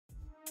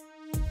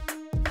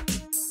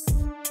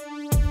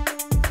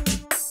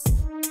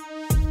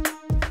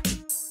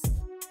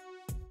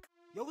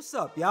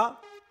What's up, y'all?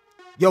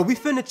 Yo, we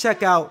finna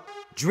check out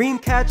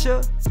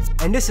Dreamcatcher,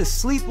 and this is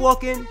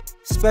Sleepwalking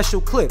special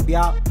clip,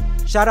 y'all.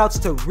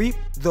 Shoutouts to Reap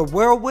the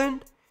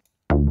Whirlwind.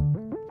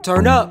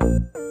 Turn up.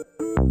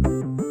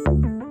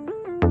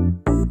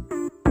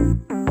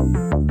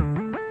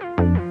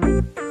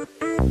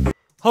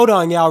 Hold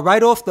on, y'all.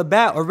 Right off the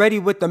bat, already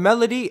with the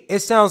melody,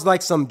 it sounds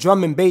like some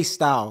drum and bass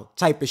style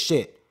type of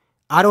shit.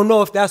 I don't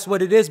know if that's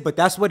what it is, but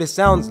that's what it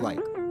sounds like.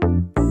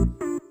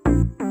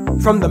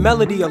 From the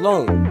melody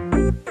alone.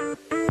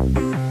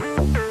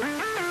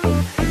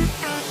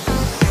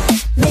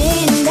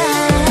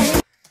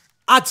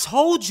 I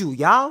told you,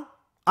 y'all.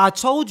 I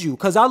told you,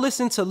 because I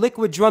listened to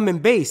Liquid Drum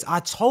and Bass. I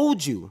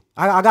told you.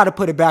 I got to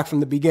put it back from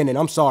the beginning.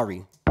 I'm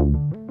sorry.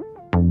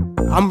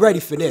 I'm ready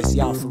for this,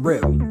 y'all, for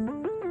real.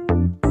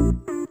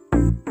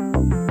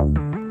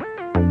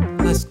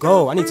 Let's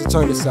go. I need to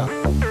turn this up.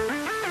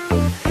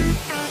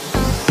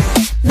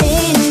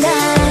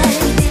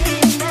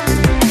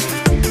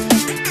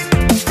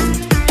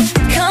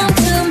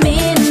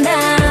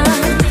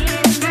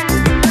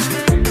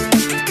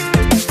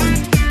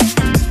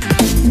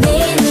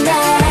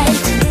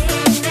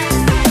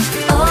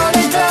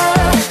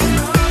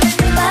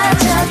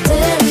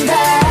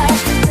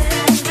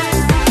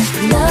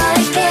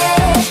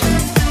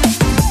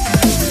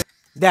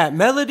 That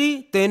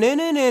melody,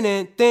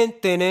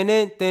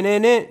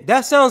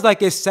 that sounds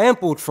like it's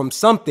sampled from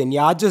something,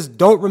 y'all. I just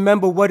don't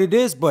remember what it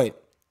is, but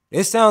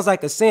it sounds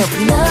like a sample.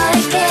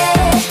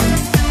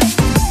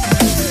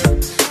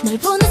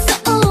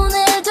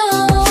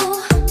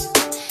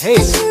 Hey.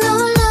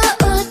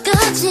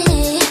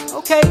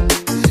 Okay.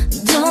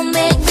 Don't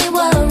make me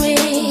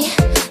worry.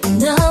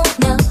 No,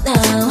 no,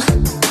 no.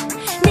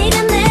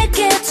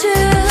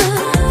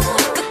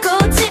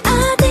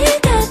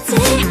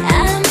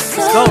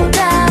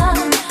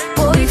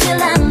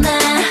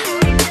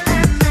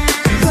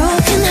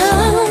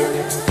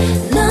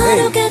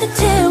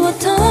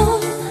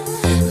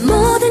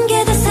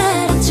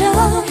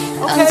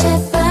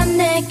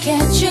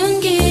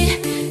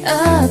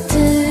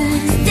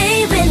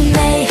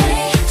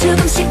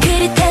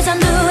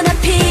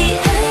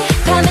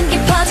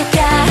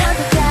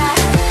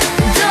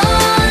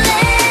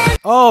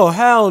 Oh,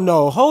 hell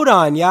no. Hold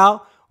on,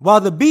 y'all.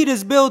 While the beat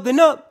is building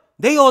up,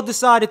 they all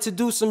decided to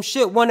do some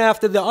shit one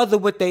after the other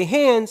with their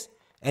hands,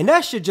 and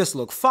that shit just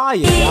look fire,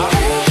 y'all.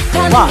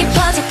 Watch.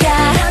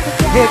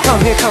 Here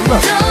come, look. Come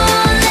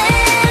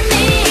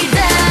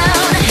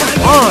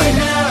on.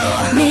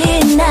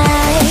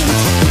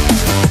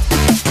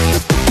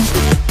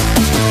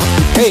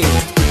 Hey.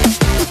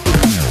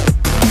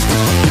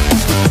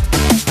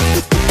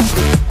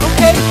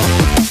 Okay.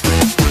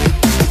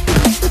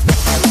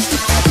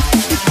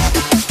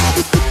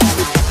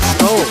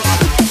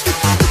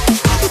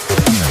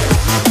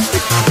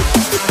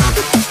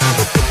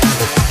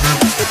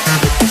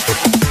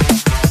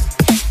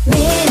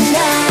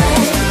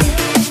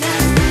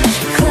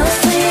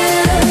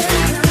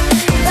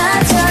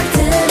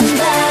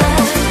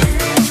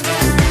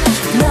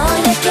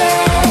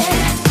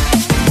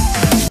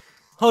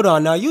 Hold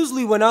on, now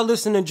usually when I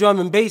listen to drum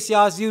and bass,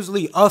 y'all, it's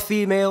usually a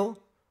female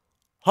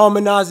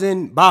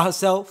harmonizing by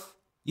herself.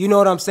 You know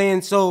what I'm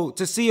saying? So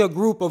to see a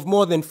group of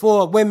more than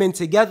 4 women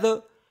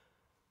together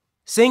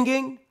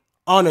singing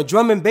on a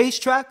drum and bass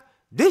track,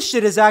 this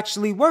shit is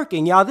actually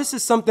working, y'all. This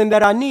is something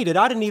that I needed.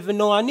 I didn't even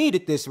know I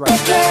needed this right now.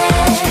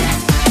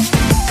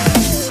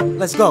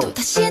 Let's go.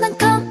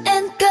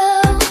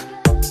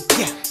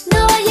 Yeah.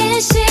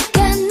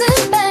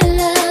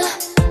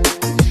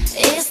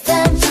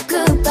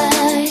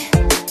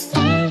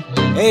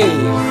 Hey.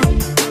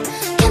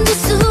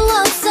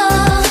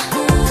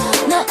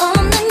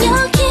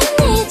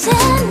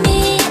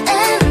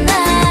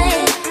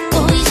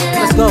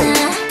 Let's go.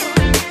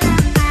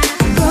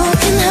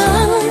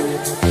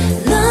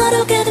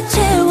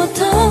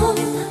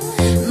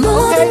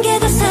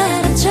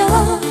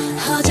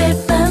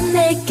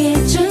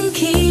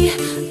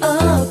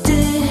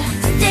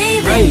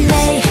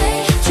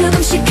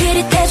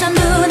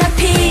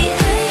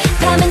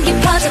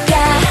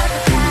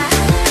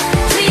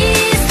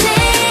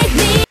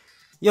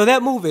 Yo,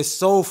 that move is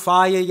so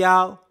fire,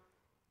 y'all.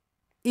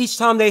 Each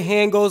time their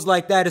hand goes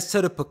like that, it's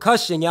to the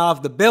percussion, y'all,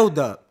 of the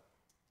build-up.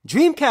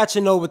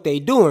 Dreamcatcher know what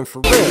they doing,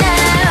 for real.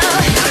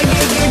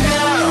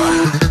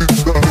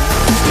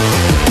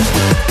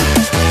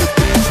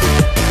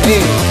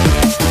 Hey.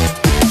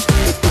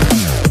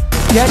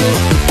 Get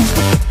it?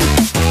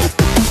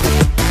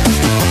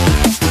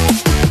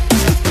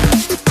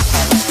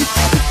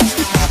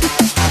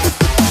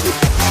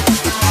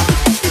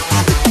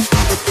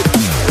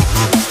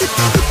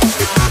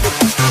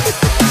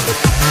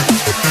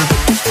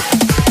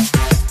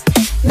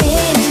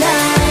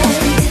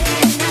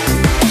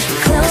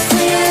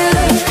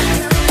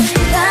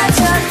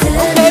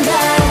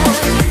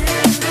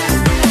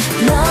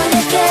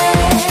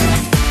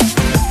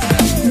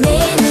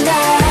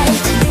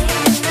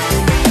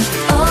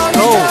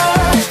 Oh.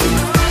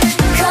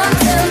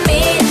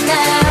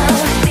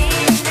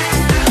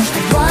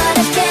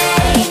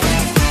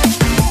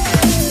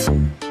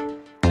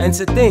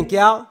 And to think,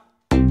 y'all,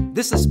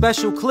 this a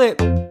special clip.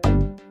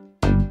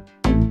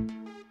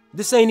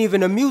 This ain't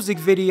even a music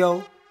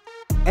video,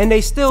 and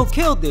they still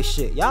killed this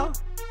shit, y'all.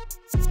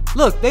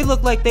 Look, they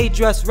look like they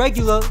dressed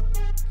regular,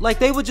 like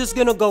they were just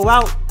gonna go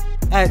out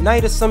at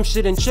night or some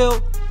shit and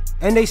chill,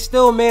 and they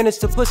still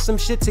managed to put some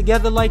shit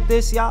together like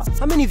this, y'all.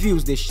 How many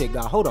views this shit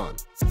got? Hold on.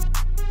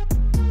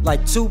 Like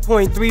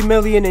 2.3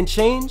 million and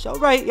change?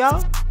 Alright,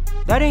 y'all.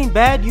 That ain't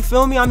bad, you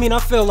feel me? I mean, I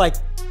feel like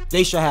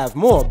they should have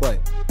more, but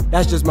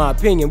that's just my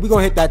opinion. We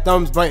gonna hit that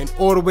thumbs button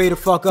all the way the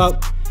fuck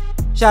up.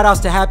 Shout outs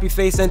to Happy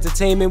Face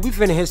Entertainment. We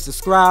finna hit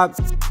subscribe.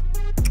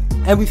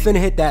 And we finna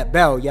hit that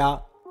bell,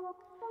 y'all.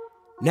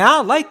 Now,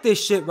 I like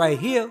this shit right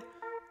here.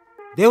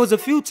 There was a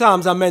few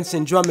times I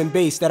mentioned drum and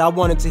bass that I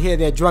wanted to hear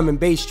their drum and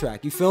bass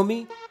track. You feel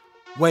me?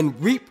 When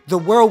Reap the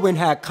Whirlwind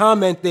had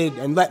commented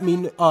and let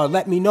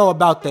me know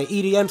about the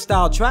EDM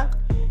style track,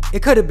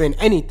 it could have been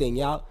anything,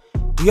 y'all.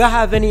 Do y'all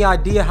have any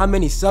idea how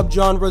many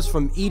subgenres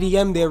from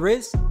EDM there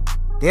is?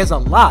 There's a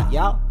lot,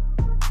 y'all.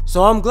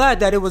 So I'm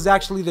glad that it was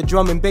actually the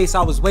drum and bass.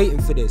 I was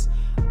waiting for this.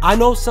 I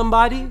know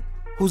somebody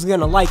who's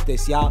gonna like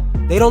this, y'all.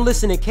 They don't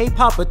listen to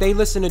K-pop, but they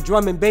listen to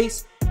drum and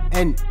bass.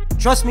 And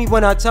trust me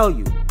when I tell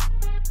you,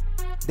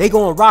 they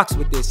going rocks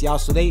with this, y'all.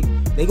 So they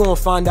gonna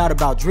find out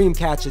about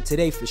Dreamcatcher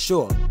today for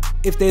sure.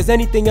 If there's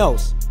anything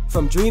else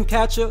from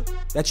Dreamcatcher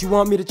that you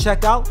want me to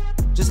check out,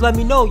 just let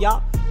me know,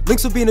 y'all.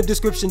 Links will be in the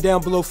description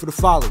down below for the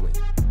following.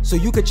 So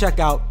you can check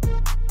out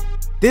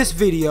this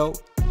video,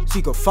 so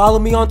you can follow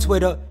me on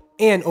Twitter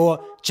and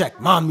or check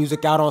my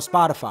music out on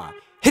Spotify.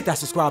 Hit that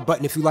subscribe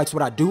button if you like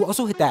what I do.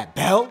 Also hit that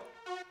bell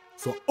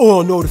for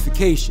all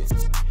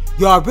notifications.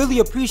 Yo, I really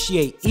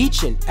appreciate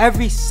each and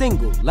every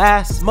single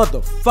last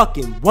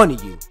motherfucking one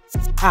of you.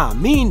 I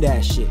mean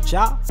that shit,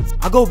 y'all.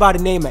 I go by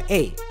the name of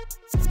A.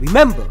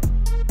 Remember,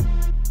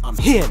 I'm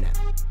here now.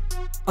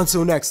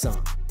 Until next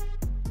time.